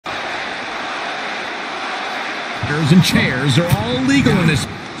ladders and chairs are all legal in this.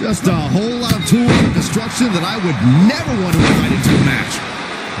 Just a whole lot of tools of destruction that I would never want to invite into a match.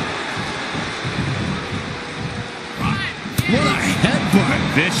 What a headbutt.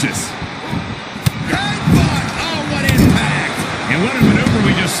 Vicious. Headbutt! Oh, what impact! And what a maneuver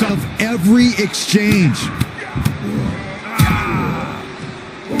we just saw. Of every exchange.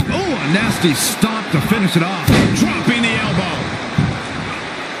 Oh, a nasty stomp to finish it off. Dropping the elbow.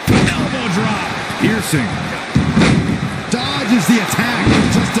 Elbow drop. Piercing. Dodges the attack.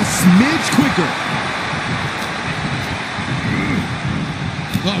 Just a smidge quicker.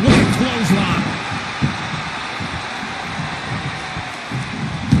 Oh, what a clothesline.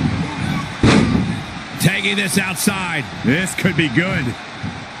 Tagging this outside. This could be good.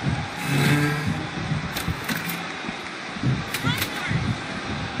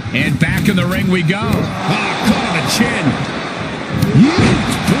 And back in the ring we go. Caught on the chin.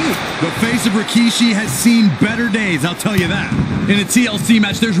 The face of Rikishi has seen better days, I'll tell you that. In a TLC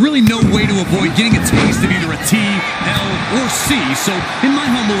match, there's really no way to avoid getting a taste of either a T, L, or C. So, in my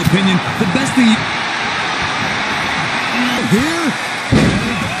humble opinion, the best thing... Here? Oh,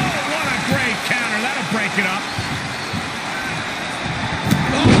 what a great counter. That'll break it up.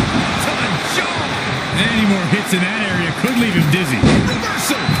 Oh, to the jaw. Any more hits in that area could leave him dizzy.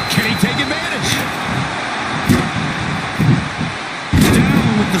 Reversal. Can he take advantage?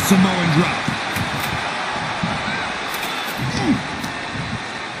 Down with the Samoan drop.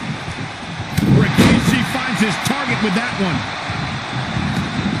 Rikishi finds his target with that one.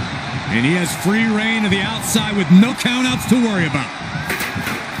 And he has free reign of the outside with no countouts to worry about.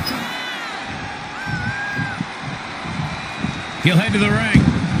 He'll head to the ring.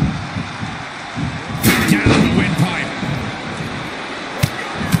 Down the windpipe.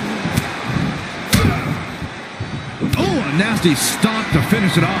 Oh, a nasty stomp to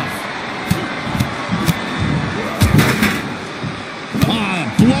finish it off.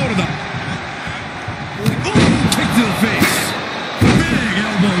 Blow to the... Oh, kick to the face. Big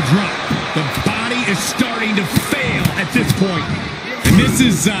elbow drop. The body is starting to fail at this point. And this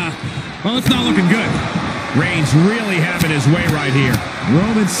is, well, it's not looking good. Reigns really having his way right here.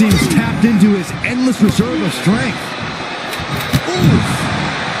 Roman seems tapped into his endless reserve of strength. Oof.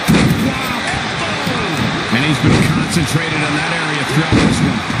 Wow. And he's been concentrated on that area throughout this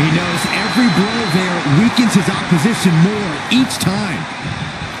one. He knows every blow there weakens his opposition more each time.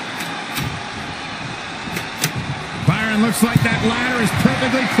 Byron, looks like that ladder is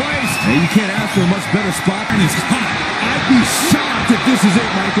perfectly placed. Hey, you can't ask for a much better spot than his hot. I'd be shocked if this is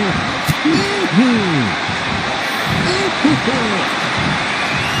it, Michael.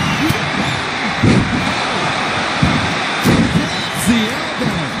 That's the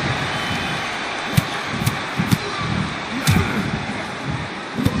elbow.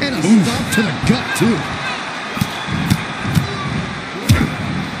 And a stomp to the gut, too.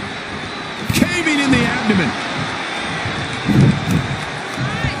 Caving in the abdomen.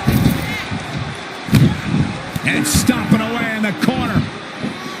 And stomping away in the corner.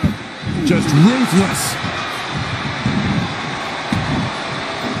 Just ruthless.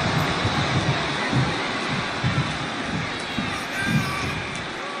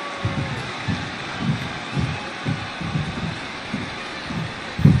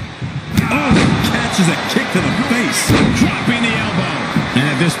 Oh, catches a kick to the face. Dropping the elbow. And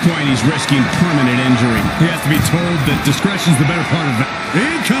at this point, he's risking permanent injury. He has to be told that discretion's the better part of that.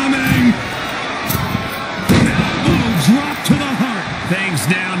 Incoming! Drop to the heart. Things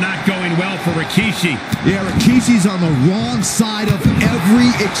now not going well for Rikishi. Yeah, Rikishi's on the wrong side of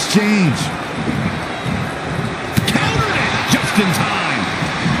every exchange. Countered it just in time.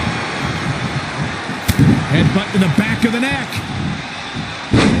 Headbutt to the back of the neck.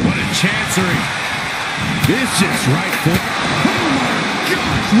 What a chancery. Vicious right foot. Oh my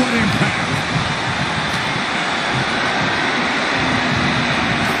gosh, what impact.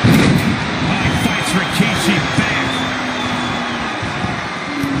 Fights Rikishi back.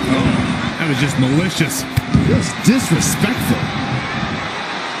 That was just malicious. Just disrespectful.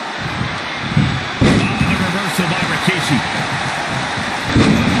 The reversal by Rikishi.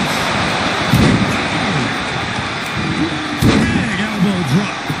 Big elbow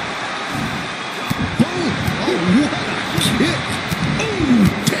drop. Boom! Oh, what a kick! Ooh,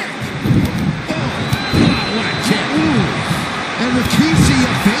 kick. Oh, what a kick. Ooh. And Rikishi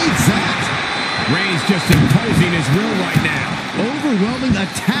evades that. Reigns just imposing his will right now. Overwhelming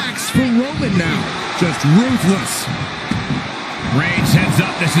attacks for Roman now. Just ruthless. Reigns heads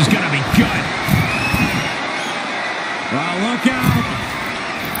up. This is going to be good. Look out.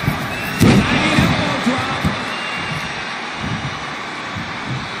 Diving elbow drop.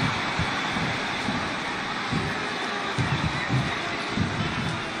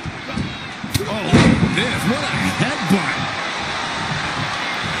 this. What a headbutt.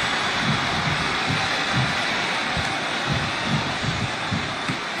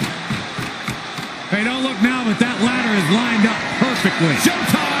 Hey, don't look now, but that ladder is lined up perfectly.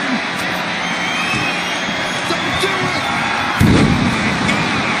 Showtime! Don't do it! Oh, my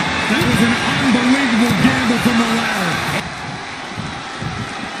God! That was an unbelievable gamble from the ladder.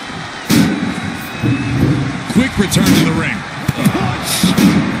 Quick return to the ring.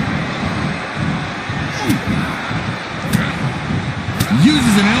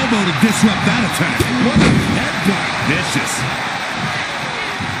 Uses an elbow to disrupt that attack. What a headbutt. Vicious.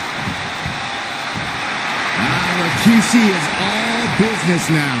 Rikishi is all business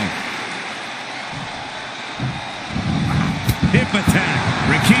now. Hip attack.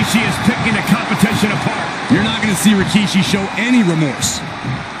 Rikishi is picking the competition apart. You're not going to see Rikishi show any remorse.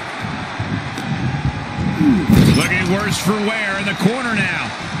 Looking worse for wear in the corner now.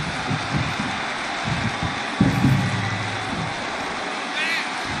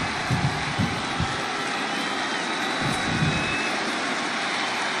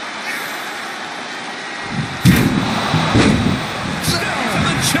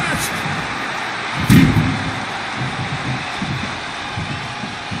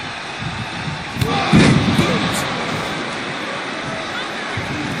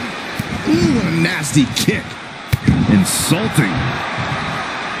 Ooh, what a nasty kick. Insulting.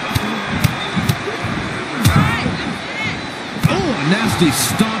 Oh, a nasty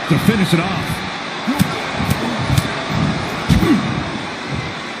stomp to finish it off.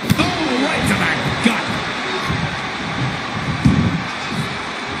 Oh, right to the gut.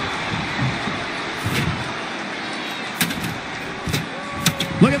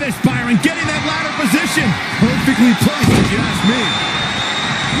 Look at this, Byron, getting that ladder position. Perfectly placed, if you ask me.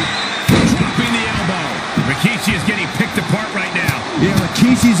 Dropping the elbow. Rikishi is getting picked apart right now. Yeah,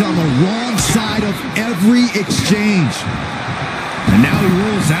 Rikishi's on the wrong side of every exchange. And now he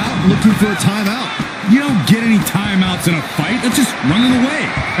rolls out looking for a timeout. You don't get any timeouts in a fight. That's just running away.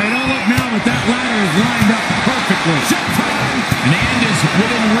 Hey, don't look now, but that ladder is lined up perfectly. Showtime! And the end is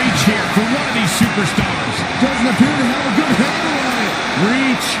within reach here for one of these superstars. Doesn't appear to have a good handle on it.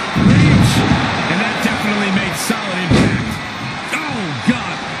 Reach, reach. And that definitely made solid impact. Oh,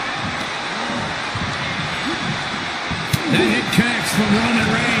 God. That hit connects from Roman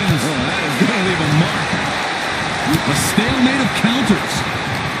Reigns. Oh, that is going to leave a mark. A stalemate of counters.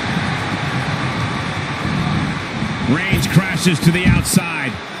 Reigns crashes to the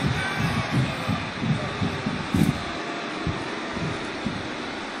outside.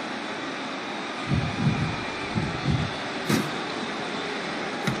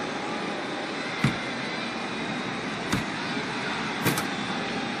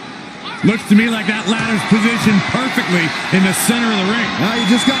 Looks to me like that ladder's positioned perfectly in the center of the ring. Now you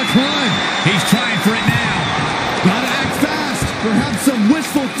just got to climb. He's trying for it now. Got to act fast. Perhaps some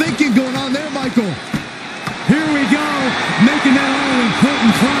wishful thinking going on there, Michael. Here we go, making that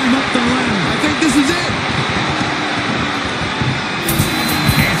all-important climb up the ladder.